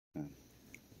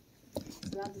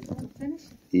Finish?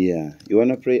 Yeah. You want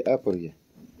to pray up or here?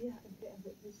 Yeah.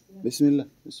 Bismillah.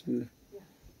 Bismillah. Yeah.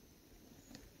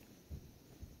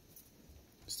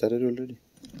 Started already?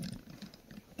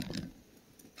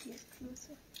 Yes,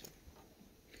 closer.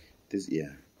 This,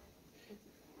 yeah.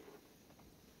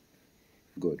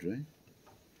 Good, right?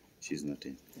 She's not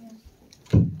in.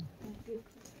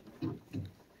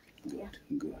 Yeah.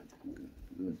 Good. Yeah.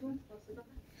 Good.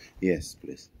 Yes,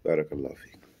 please. Barakallah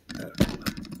fiqh.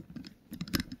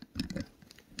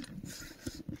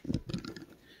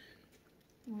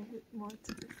 More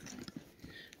to this.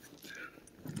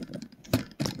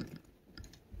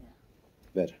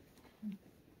 Better.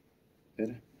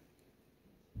 Better?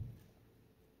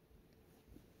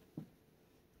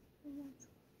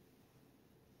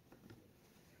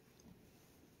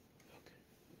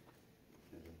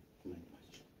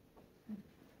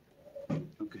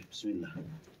 Okay, Bismillah.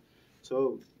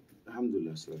 So,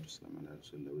 Alhamdulillah, salatu salam ala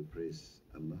Rasulullah. We praise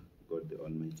Allah, God the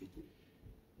Almighty,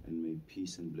 and may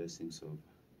peace and blessings of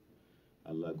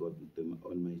Allah, God the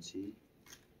Almighty,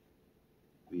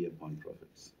 be upon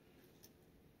prophets.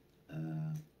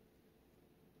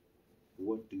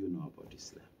 What do you know about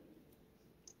Islam?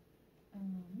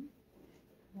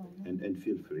 And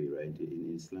feel free, right?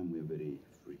 In Islam, we're very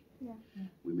free. Yeah.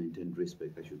 We maintain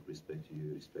respect. I should respect you,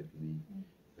 you respect me.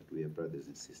 But we are brothers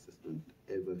and sisters. Don't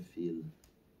ever feel,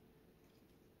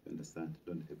 understand?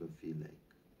 Don't ever feel like,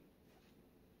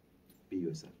 be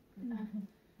yourself. Well,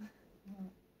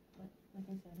 like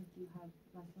I said, I do have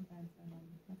lots of friends and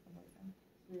lots of boyfriends.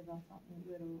 So they've all taught me a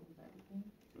little of everything.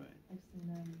 Right. I've seen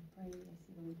them pray, I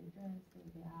see the way they dress, the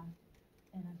way they act,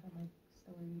 and I've heard like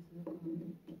stories with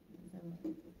them.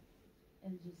 So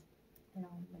it just, it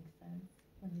all makes sense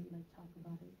when we like talk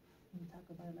about it. When we talk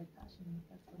about it like passionate,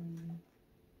 that's when we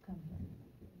come here.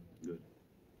 Good.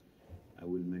 I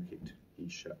will make it,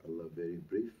 inshallah, very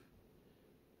brief,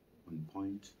 on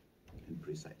point, and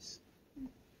precise.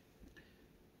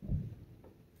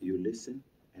 You listen,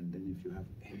 and then if you have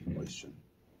any question,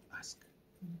 ask.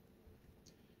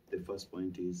 The first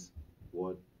point is,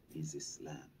 what is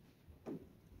Islam?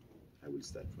 I will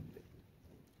start from there.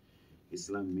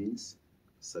 Islam means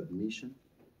submission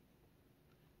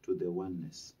to the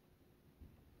oneness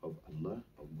of Allah,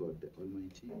 of God the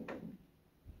Almighty,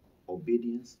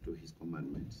 obedience to His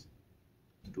commandments,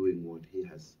 doing what He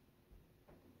has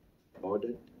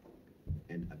ordered,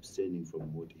 and abstaining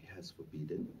from what He has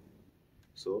forbidden.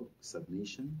 So,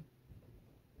 submission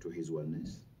to His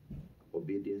oneness,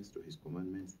 obedience to His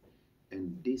commandments,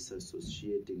 and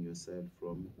disassociating yourself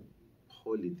from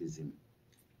polytheism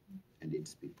and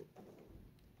its people.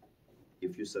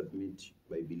 If you submit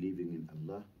by believing in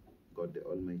Allah, God the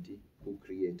Almighty, who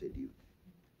created you,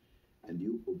 and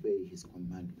you obey His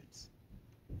commandments,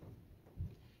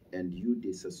 and you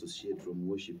disassociate from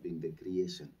worshipping the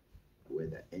creation,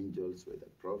 whether angels, whether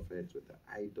prophets, whether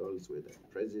idols, whether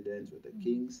presidents, whether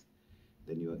kings,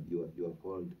 then you are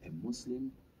called a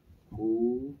Muslim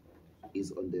who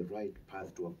is on the right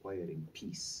path to acquiring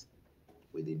peace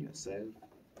within yourself,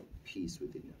 peace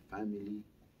within your family,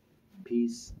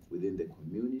 peace within the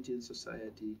community and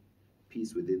society,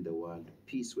 peace within the world,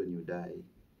 peace when you die,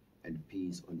 and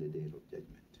peace on the day of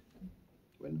judgment,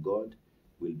 when God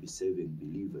will be saving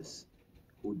believers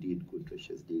who did good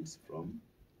righteous deeds from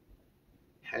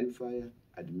hellfire,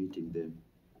 admitting them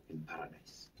in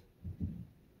paradise.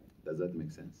 Does that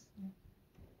make sense? Yeah.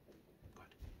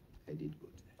 Good. I did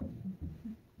good there.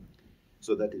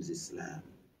 So that is Islam.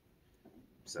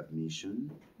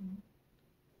 Submission,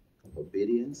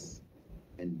 obedience,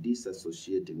 and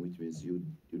disassociating, which means you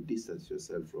distance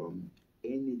yourself from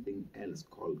anything else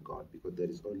called God, because there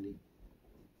is only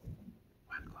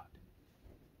one God.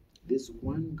 This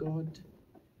one God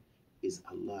is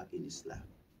Allah in Islam.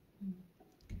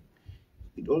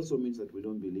 It also means that we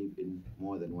don't believe in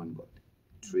more than one God.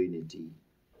 Trinity,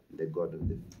 the God of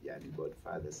the God,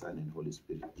 Father, Son, and Holy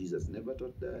Spirit. Jesus never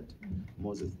taught that.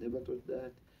 Moses never taught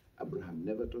that. Abraham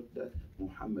never taught that.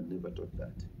 Muhammad never taught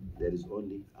that. There is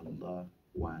only Allah,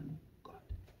 one God.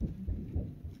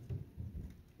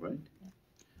 Right?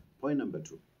 Point number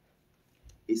 2.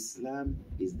 Islam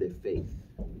is the faith.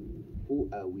 Who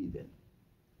are we then?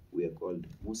 We are called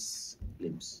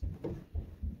Muslims.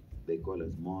 They call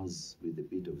us Mos with a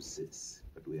bit of sis,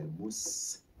 but we are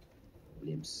Muslims,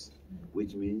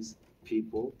 which means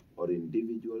people or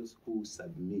individuals who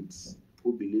submits,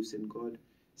 who believes in God,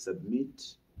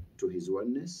 submit to His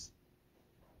oneness,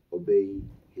 obey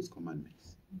His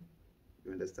commandments.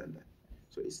 You understand that?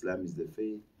 So Islam is the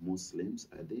faith. Muslims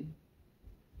are the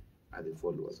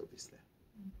followers of Islam.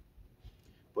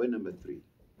 Point number 3.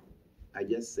 I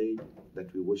just said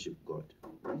that we worship God,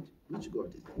 right? Which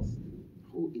God is this?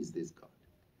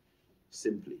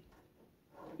 simply,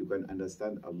 you can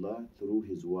understand Allah through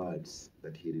His words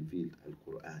that He revealed,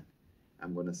 Al-Quran.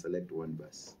 I'm going to select one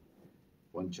verse,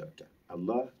 one chapter.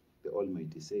 Allah, the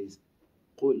Almighty, says,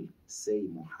 Qul, say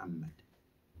Muhammad,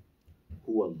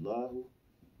 Huwa Allahu,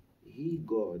 He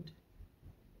God.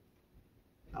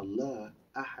 Allah,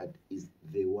 Ahad, is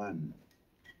the one.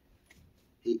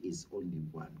 He is only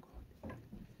one God.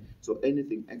 So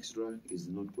anything extra is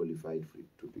not qualified for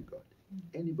it to be God.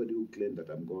 Anybody who claims that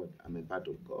I'm God, I'm a part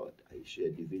of God, I share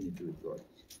divinity with God.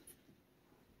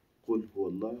 Qul huwa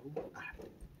Allahu ahad.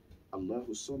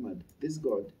 Allahu samad. This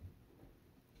God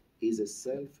is a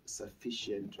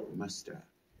self-sufficient master,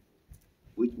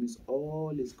 which means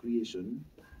all His creation,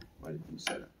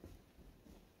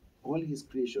 all His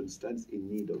creation stands in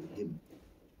need of Him,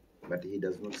 but He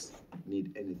does not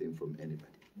need anything from anybody.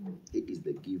 He is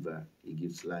the giver. He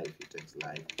gives life. He takes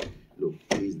life. Look,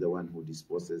 He is the one who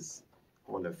disposes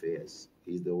all affairs.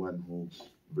 He is the one who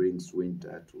brings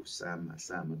winter to summer,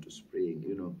 summer to spring,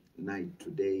 night to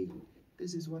day.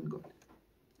 This is one God.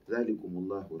 ذَلِكُمُ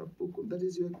رَبُّكُمْ. That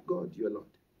is your God, your Lord.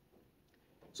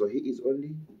 So He is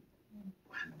only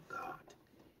one God.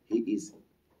 He is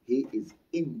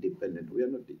independent. We are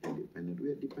not independent.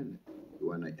 We are dependent. We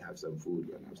want to have some food.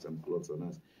 We want to have some clothes on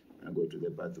us. We want to go to the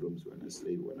bathrooms. We want to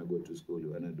sleep. We want to go to school. We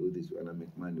want to do this. We want to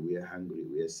make money. We are hungry.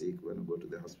 We are sick. We want to go to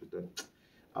the hospital.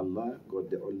 Allah, God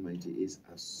the Almighty, is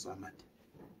as-Samad,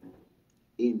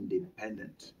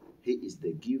 independent. He is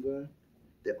the giver,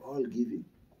 the all-giving.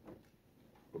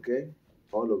 Okay?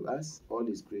 All of us, all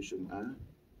His creation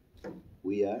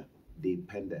we are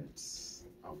dependents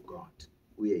of God.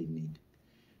 We are in need.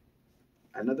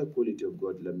 Another quality of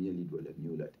God, lam yalid wa lam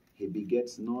yulad. He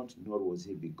begets not, nor was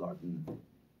He begotten.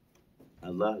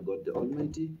 Allah, God the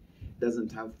Almighty,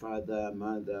 doesn't have father,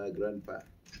 mother, grandpa.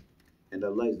 And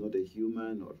Allah is not a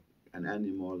human or an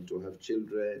animal to have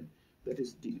children. That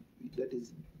is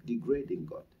degrading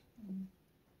God.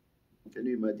 Can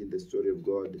you imagine the story of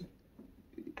God?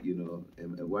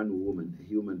 One woman, a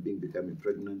human being, becoming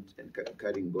pregnant and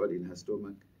carrying God in her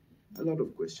stomach. A lot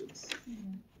of questions.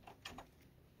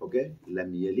 Okay?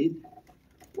 Lam yalid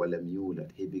wa lam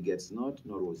yulad. He begets not,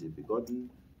 nor was He begotten.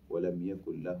 Wa lam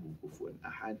yakul lahu kufuwan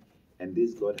ahad. And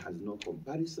this God has no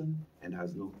comparison and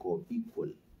has no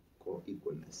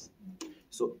co-equalness.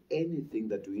 So anything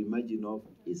that we imagine of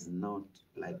is not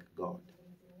like God.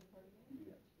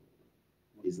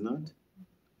 Is not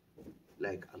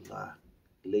like Allah.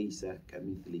 Laysa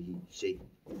kamithlihi shay.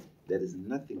 There is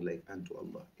nothing like unto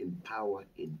Allah in power,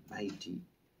 in mighty.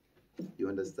 You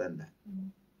understand that?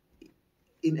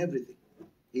 In everything.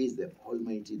 He is the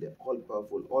Almighty, the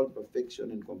all-powerful. All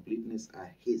perfection and completeness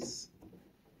are His.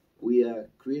 We are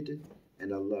created,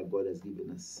 and Allah, God, has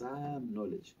given us some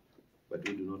knowledge, but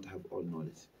we do not have all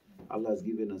knowledge. Allah has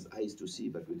given us eyes to see,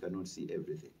 but we cannot see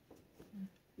everything.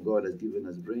 God has given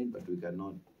us brain, but we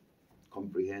cannot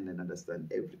comprehend and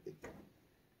understand everything.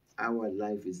 Our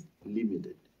life is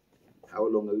limited. How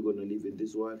long are we going to live in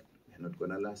this world? We're not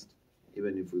going to last.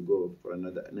 Even if we go for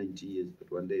another 90 years,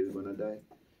 but one day we're going to die.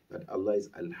 But Allah is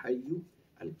Al-Hayyu,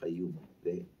 Al-Qayyum,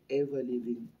 the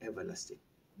ever-living, everlasting.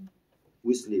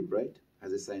 We sleep, right?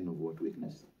 As a sign of what?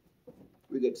 Weakness.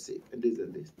 We get sick, and this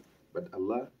and this. But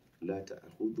Allah, La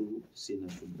ta'khudhuhu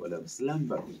sinatun wa lam.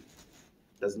 Slumber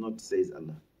does not, says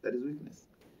Allah. That is weakness.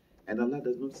 And Allah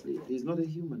does not sleep. He is not a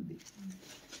human being.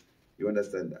 You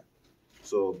understand that?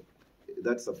 So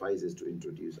that suffices to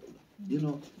introduce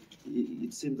Allah.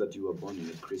 It seems that you were born in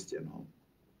a Christian home.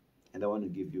 And I want to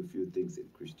give you a few things in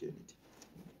Christianity.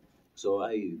 So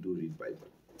I do read Bible.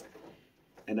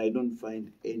 And I don't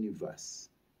find any verse,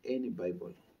 any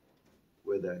Bible,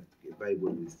 whether a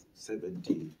Bible with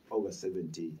over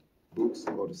 70 books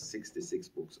or 66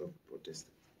 books of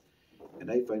Protestant.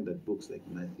 And I find that books like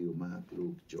Matthew, Mark,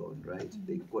 Luke, John, right?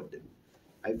 They quote them.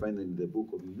 I find that in the book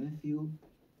of Matthew,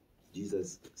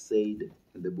 Jesus said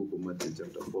in the book of Matthew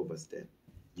chapter 4 verse 10,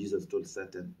 Jesus told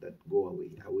Satan that go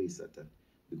away Satan,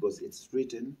 because it's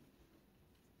written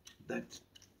that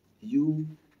you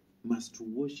must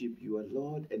worship your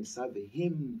Lord and serve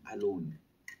Him alone.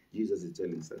 Jesus is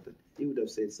telling Satan. He would have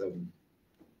said serve me.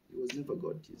 He was never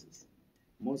God, Jesus.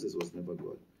 Moses was never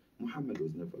God. Muhammad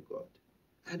was never God.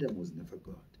 Adam was never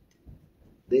God.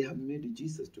 They have made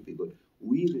Jesus to be God.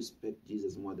 We respect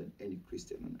Jesus more than any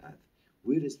Christian on earth.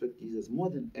 We respect Jesus more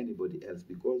than anybody else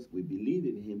because we believe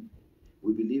in Him.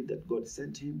 We believe that God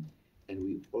sent Him, and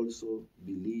we also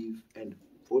believe and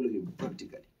follow Him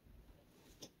practically.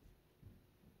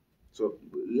 So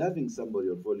loving somebody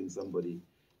or following somebody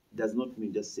does not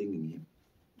mean just singing Him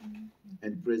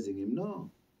and praising Him. No.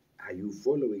 Are you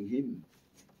following Him?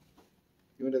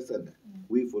 You understand that?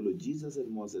 We follow Jesus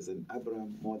and Moses and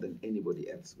Abraham more than anybody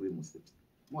else. We Muslims,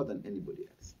 more than anybody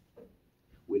else.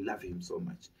 We love him so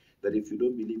much that if you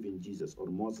don't believe in Jesus or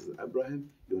Moses or Abraham,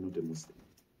 you are not a Muslim.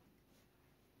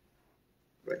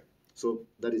 Right? So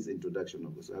that is the introduction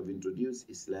of us. So I've introduced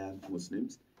Islam,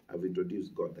 Muslims. I've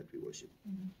introduced God that we worship.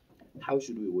 How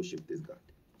should we worship this God?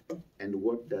 And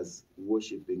what does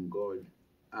worshiping God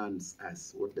earn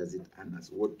us? What does it earn us?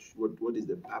 What is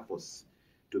the purpose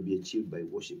to be achieved by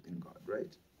worshiping God,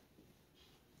 right?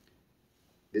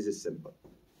 This is simple.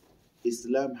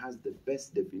 Islam has the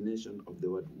best definition of the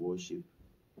word worship.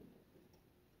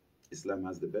 Islam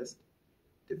has the best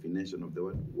definition of the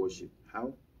word worship.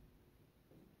 How?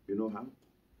 You know how?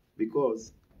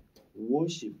 Because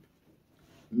worship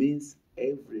means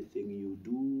everything you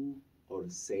do or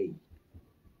say,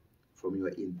 from your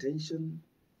intention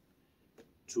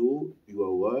to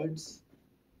your words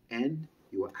and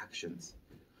your actions.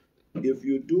 If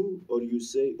you do or you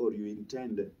say or you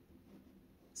intend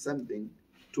something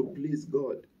to please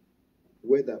God,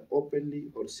 whether openly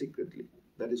or secretly,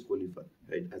 that is qualified,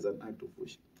 right, as an act of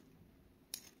worship.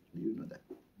 Do you know that?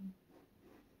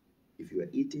 If you are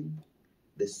eating,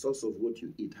 the source of what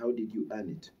you eat, how did you earn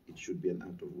it? It should be an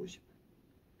act of worship.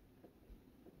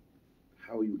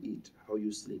 How you eat, how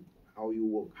you sleep, how you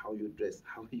walk, how you dress,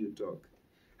 how you talk,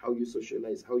 how you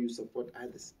socialize, how you support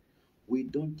others. We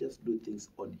don't just do things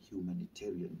on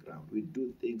humanitarian ground. We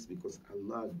do things because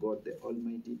Allah, God the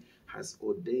Almighty, has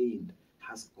ordained,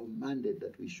 has commanded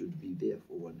that we should be there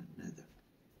for one another.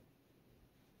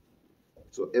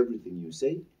 So everything you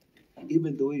say,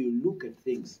 even the way you look at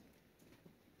things,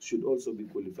 should also be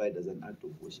qualified as an act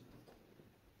of worship.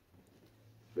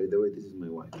 By the way, this is my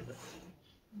wife.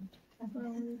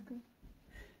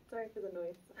 Sorry for the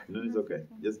noise. No, it's okay.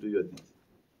 Just do your things.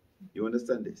 You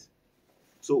understand this?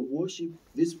 So worship,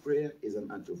 this prayer is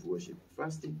an act of worship.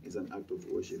 Fasting is an act of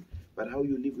worship. But how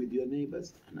you live with your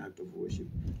neighbors, an act of worship.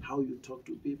 How you talk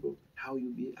to people, how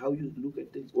you look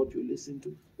at things, what you listen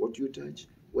to, what you touch,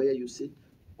 where you sit,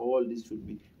 all this should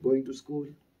be. Going to school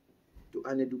to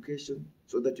earn education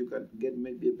so that you can get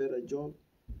maybe a better job.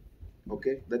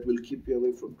 Okay, that will keep you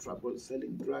away from trouble,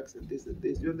 selling drugs and this and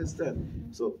this. You understand?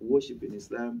 So worship in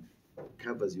Islam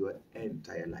covers your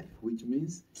entire life, which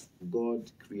means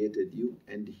God created you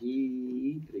and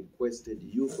He requested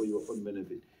you for your own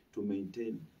benefit to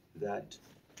maintain that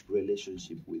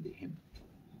relationship with Him.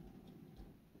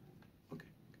 Okay,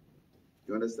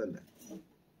 you understand that?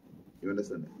 You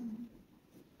understand that?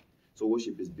 So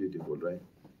worship is beautiful, right?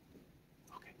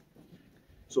 Okay.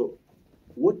 So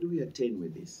what do we attain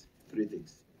with this? 3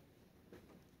 things.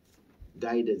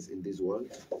 Guidance in this world.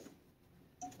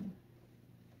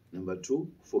 Number 2,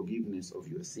 forgiveness of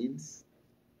your sins.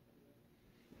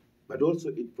 But also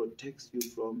it protects you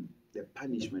from the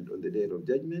punishment on the day of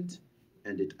judgment,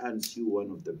 and it earns you one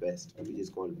of the best, which is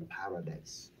called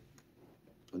paradise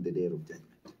on the day of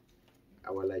judgment.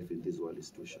 Our life in this world is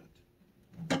too short.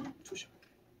 Too short.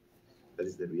 That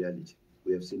is the reality.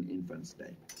 We have seen infants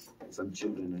die. Some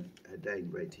children are dying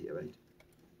right here, right?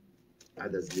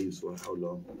 Others live for how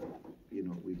long? You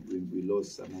know, we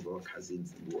lost some of our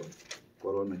cousins in the world.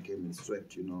 Corona came and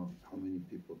swept, you know, how many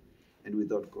people. And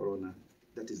without Corona,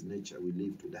 that is nature. We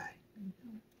live to die.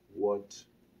 What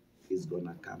is going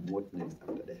to come? What next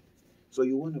after death? So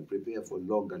you want to prepare for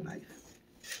longer life.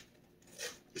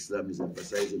 Islam is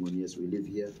emphasizing on, yes, we live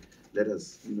here. Let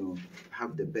us, you know,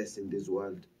 have the best in this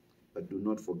world. But do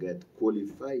not forget,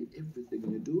 qualify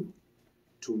everything you do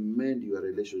to mend your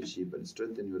relationship and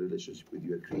strengthen your relationship with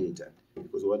your Creator.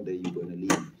 Because one day you're going to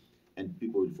leave and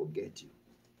people will forget you.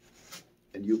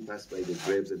 And you pass by the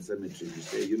graves and cemeteries, you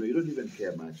say, you know, you don't even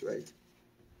care much, right?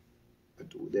 But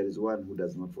there is one who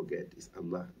does not forget. It's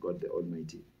Allah, God the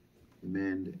Almighty.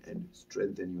 Mend and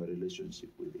strengthen your relationship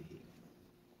with Him.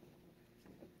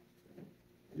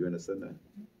 You understand that?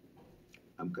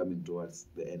 I'm coming towards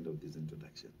the end of this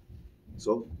introduction.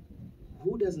 So,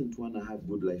 who doesn't want to have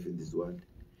good life in this world?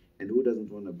 And who doesn't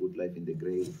want a good life in the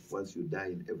grave once you die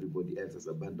and everybody else has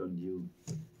abandoned you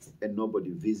and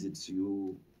nobody visits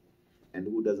you? And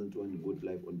who doesn't want a good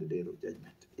life on the day of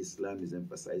judgment? Islam is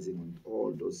emphasizing on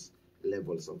all those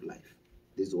levels of life.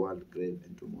 This world, grave,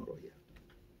 and tomorrow here.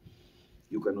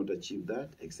 You cannot achieve that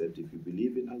except if you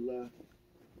believe in Allah.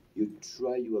 You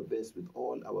try your best with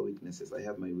all our weaknesses. I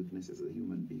have my weaknesses as a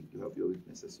human being. You have your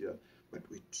weaknesses here. But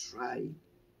we try.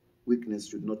 Weakness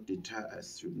should not deter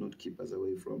us, should not keep us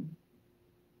away from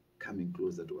coming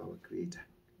closer to our Creator.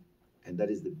 And that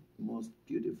is the most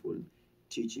beautiful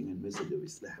teaching and message of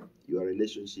Islam. Your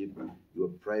relationship, your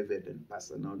private and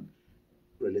personal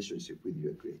relationship with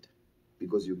your Creator.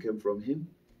 Because you came from Him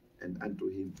and unto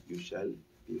him you shall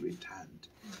be returned.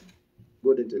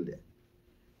 Go until there.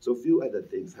 So few other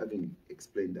things, having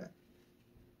explained that.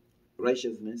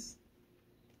 Righteousness,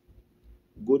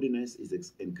 goodness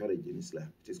is encouraged in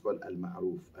Islam. It is called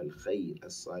al-ma'ruf, al-khayr,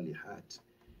 al-salihat.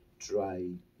 Try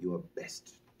your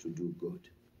best to do good.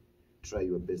 Try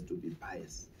your best to be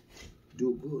pious.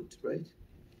 Do good, right?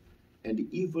 And the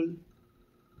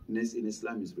evilness in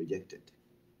Islam is rejected.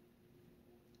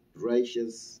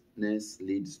 Righteousness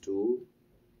leads to,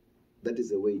 that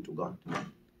is a way to God.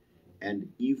 And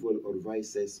evil or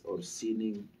vices or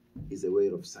sinning is a way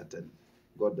of Satan.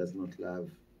 God does not love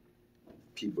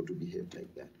people to behave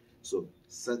like that. So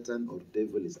Satan or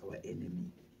devil is our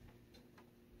enemy.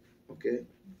 Okay?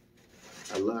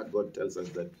 Allah, God tells us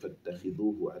that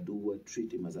فَاتَّخِذُوهُ عَدُوًّا,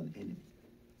 treat him as an enemy.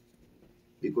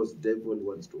 Because devil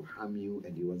wants to harm you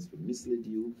and he wants to mislead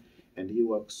you, and he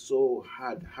works so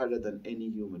hard, harder than any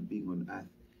human being on earth.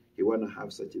 He want to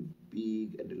have such a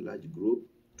big and a large group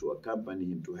to accompany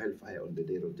him to hellfire on the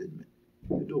day of judgment.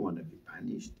 You don't want to be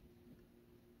punished.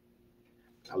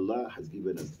 Allah has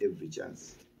given us every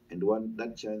chance, and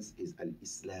that chance is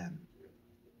al-Islam.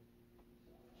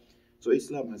 So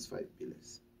Islam has 5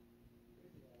 pillars.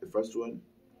 The first one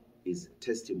is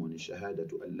testimony,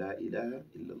 shahadatu an la ilaha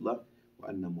illallah wa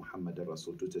anna Muhammadan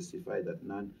Rasul, to testify that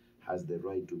none has the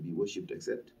right to be worshipped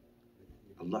except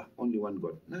Allah, only one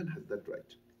God. None has that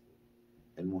right.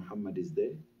 And Muhammad is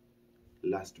the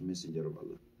last messenger of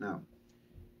Allah. Now,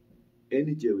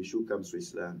 any Jewish who comes to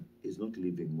Islam is not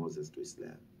leaving Moses to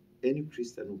Islam. Any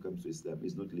Christian who comes to Islam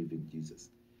is not leaving Jesus.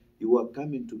 You are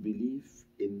coming to believe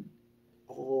in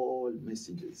all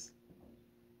messages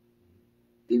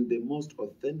in the most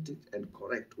authentic and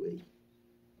correct way.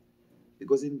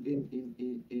 Because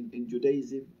in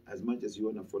Judaism, as much as you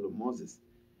want to follow Moses,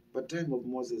 but time of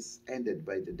Moses ended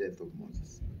by the death of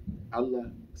Moses. Allah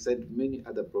sent many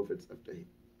other prophets after him.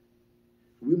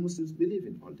 We Muslims believe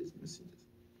in all these messages.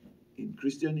 In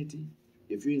Christianity,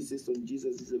 if you insist on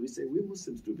Jesus, we say we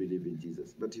Muslims do believe in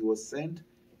Jesus, but he was sent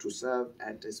to serve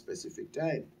at a specific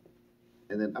time.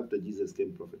 And then after Jesus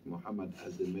came Prophet Muhammad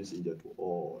as the messenger to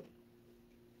all.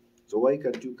 So why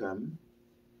can't you come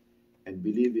and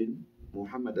believe in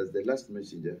Muhammad as the last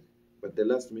messenger, but the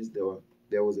last means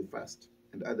there was a first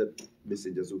and other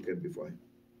messengers who came before him?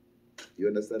 You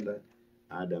understand that?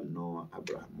 Adam, Noah,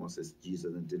 Abraham, Moses,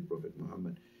 Jesus, until Prophet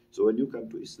Muhammad. So when you come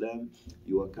to Islam,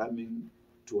 you are coming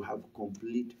to have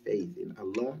complete faith in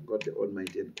Allah, God the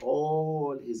Almighty, and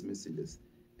all his messengers.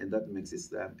 And that makes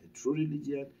Islam a true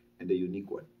religion and a unique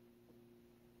one.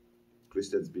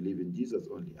 Christians believe in Jesus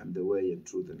only. I'm the way and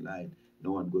truth and life.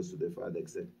 No one goes to the Father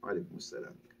except Alaikum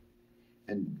Salam.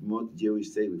 And most Jewish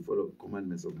say we follow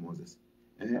commandments of Moses.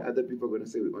 And other people are going to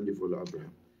say we only follow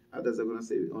Abraham. Others are going to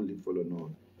say we only follow Noah.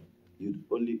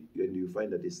 You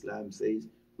find that Islam says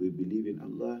we believe in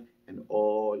Allah and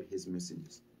all his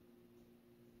messengers.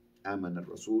 آمن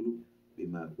الرسول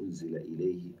بما أنزل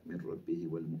إليه من ربه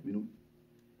والمؤمنون.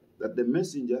 That the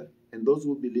messenger and those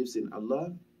who believes in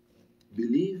Allah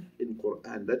believe in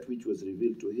Quran, that which was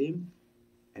revealed to him,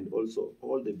 and also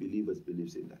all the believers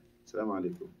believes in that. Assalamu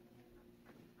alaikum.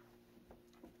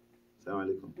 Assalamu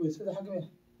alaikum. Who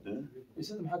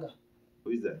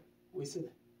is that?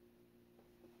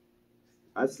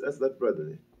 Ask that brother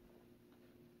there.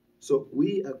 So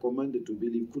we are commanded to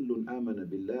believe kullun amana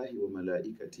billahi wa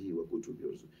malaikatihi wa kutubihi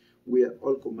wa rusulihi. We are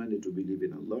all commanded to believe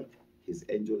in Allah, his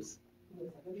angels,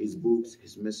 his books,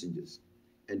 his messengers.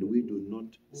 And we do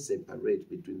not separate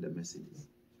between the messages.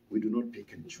 We do not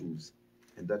pick and choose.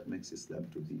 And that makes Islam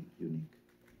to be unique.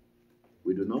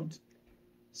 We do not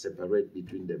separate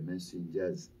between the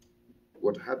messengers.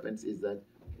 What happens is that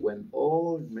when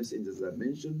all messengers are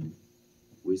mentioned,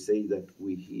 we say that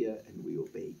we hear and we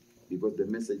obey. Because the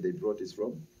message they brought is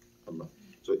from Allah.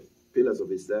 So pillars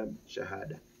of Islam,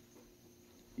 shahada.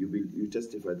 You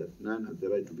testify that none has the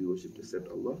right to be worshipped except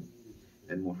Allah.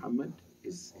 And Muhammad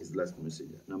is his last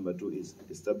messenger. Number 2 is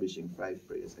establishing 5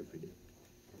 prayers every day.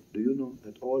 Do you know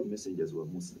that all messengers were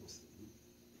Muslims?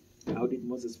 How did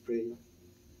Moses pray?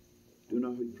 Do you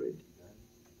know how he prayed?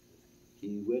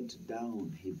 He went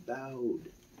down, he bowed.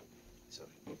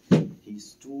 He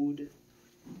stood,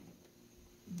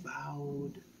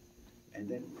 bowed, and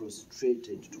then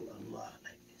prostrated to Allah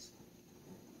like this.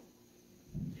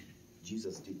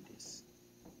 Jesus did this.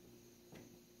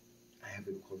 I have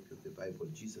a copy of the Bible.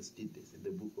 Jesus did this in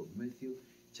the book of Matthew,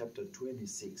 chapter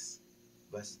 26,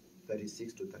 verse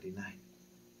 36 to 39.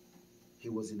 He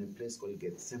was in a place called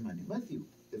Gethsemane. Matthew,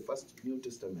 the first New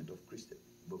Testament of Christian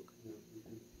book.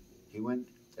 He went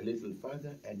a little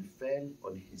further and fell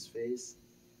on his face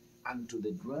unto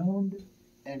the ground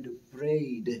and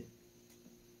prayed.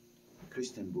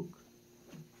 Christian book.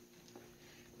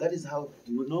 That is how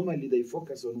normally they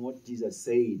focus on what Jesus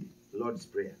said, Lord's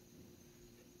Prayer.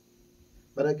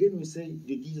 But again we say,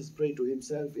 did Jesus pray to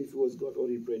himself if he was God, or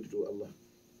he prayed to Allah?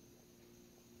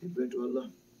 He prayed to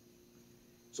Allah.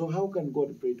 So how can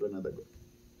God pray to another God?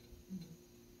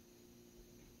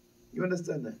 You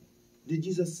understand that? Did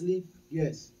Jesus sleep?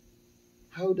 Yes.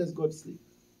 How does God sleep?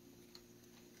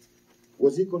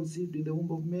 Was he conceived in the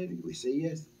womb of Mary? We say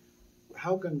yes.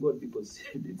 How can God be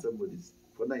conceived in somebody's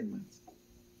for 9 months?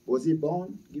 Was he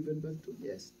born, given birth to?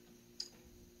 Yes.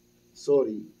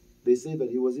 Sorry, they say that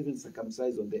he was even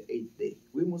circumcised on the 8th day.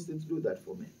 We Muslims do that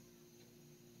for men.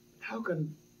 How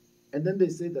can... And then they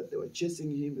say that they were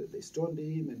chasing him, that they stoned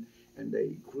him, and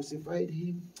they crucified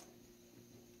him.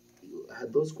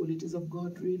 Had those qualities of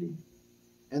God, really?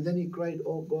 And then he cried,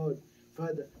 oh God,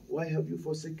 Father, why have you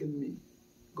forsaken me?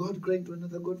 God crying to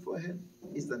another God for help.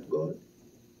 Is that God?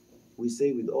 We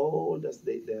say with all that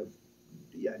they have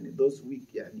those weak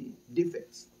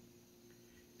defects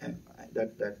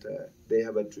that they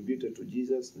have attributed to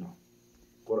Jesus. No.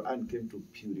 Quran came to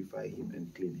purify him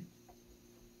and clean him.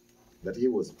 That he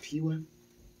was pure,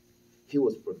 he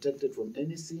was protected from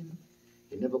any sin,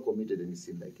 he never committed any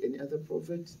sin like any other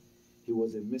prophet. He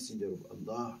was a messenger of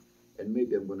Allah. And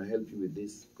maybe I'm going to help you with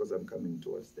this because I'm coming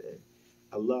towards the end.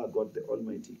 Allah, God the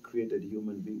Almighty, created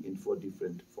human being in 4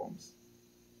 different forms.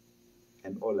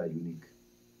 And all are unique.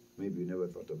 Maybe you never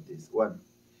thought of this. 1,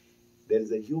 there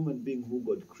is a human being who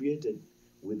God created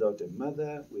without a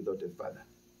mother, without a father.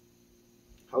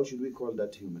 How should we call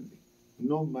that human being?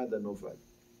 No mother, no father.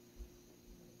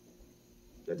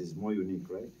 That is more unique,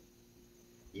 right?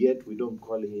 Yet we don't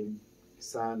call him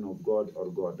son of God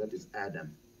or God. That is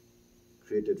Adam,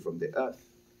 created from the earth.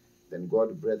 Then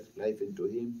God breathed life into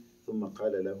him. ثُمَّ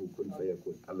قَالَ لَهُ كُنْ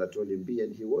فَيَكُنْ. Allah told him be,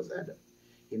 and he was Adam.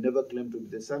 He never claimed to be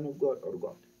the son of God or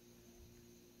God.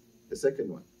 The second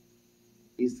one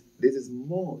is, this is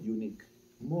more unique,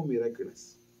 more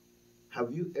miraculous.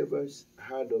 Have you ever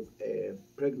heard of a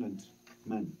pregnant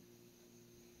man?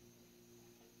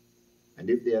 And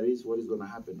if there is, what is going to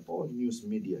happen? All new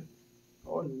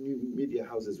media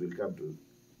houses will come to,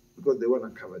 because they want to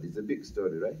cover this. It's a big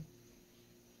story, right?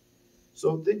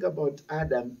 So think about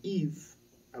Adam, Eve.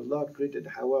 Allah created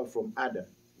Hawa from Adam.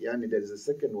 Yani there is a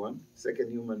second one,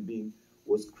 second human being,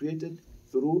 was created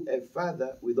through a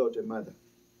father without a mother.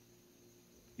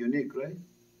 Unique, right?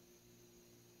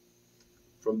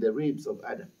 From the ribs of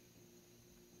Adam.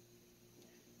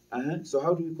 So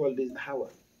how do we call this Hawa?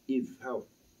 Eve, how?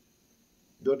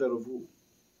 Daughter of who?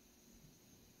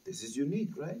 This is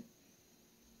unique, right?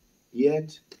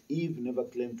 Yet Eve never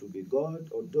claimed to be God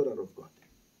or daughter of God.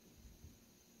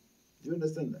 Do you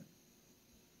understand that?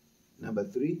 Number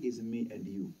 3 is me and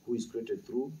you, who is created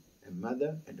through a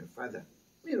mother and a father.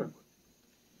 Miracle.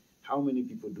 How many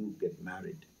people do get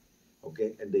married,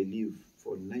 okay, and they live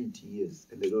for 90 years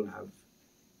and they don't have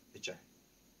a child?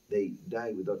 They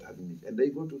die without having it. And they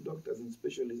go to doctors and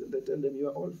specialists and they tell them, you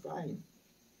are all fine.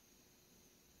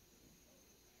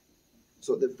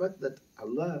 So the fact that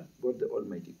Allah, God the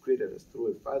Almighty, created us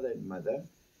through a father and mother,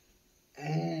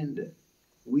 and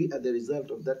we are the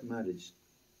result of that marriage,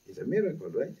 is a miracle,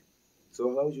 right?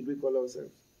 So how should we call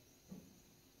ourselves?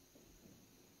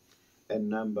 And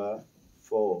number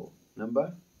 4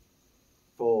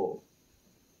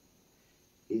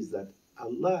 is that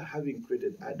Allah, having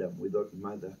created Adam without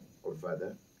mother or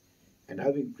father, and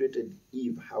having created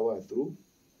Eve, Hawa, through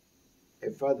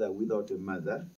a father without a mother,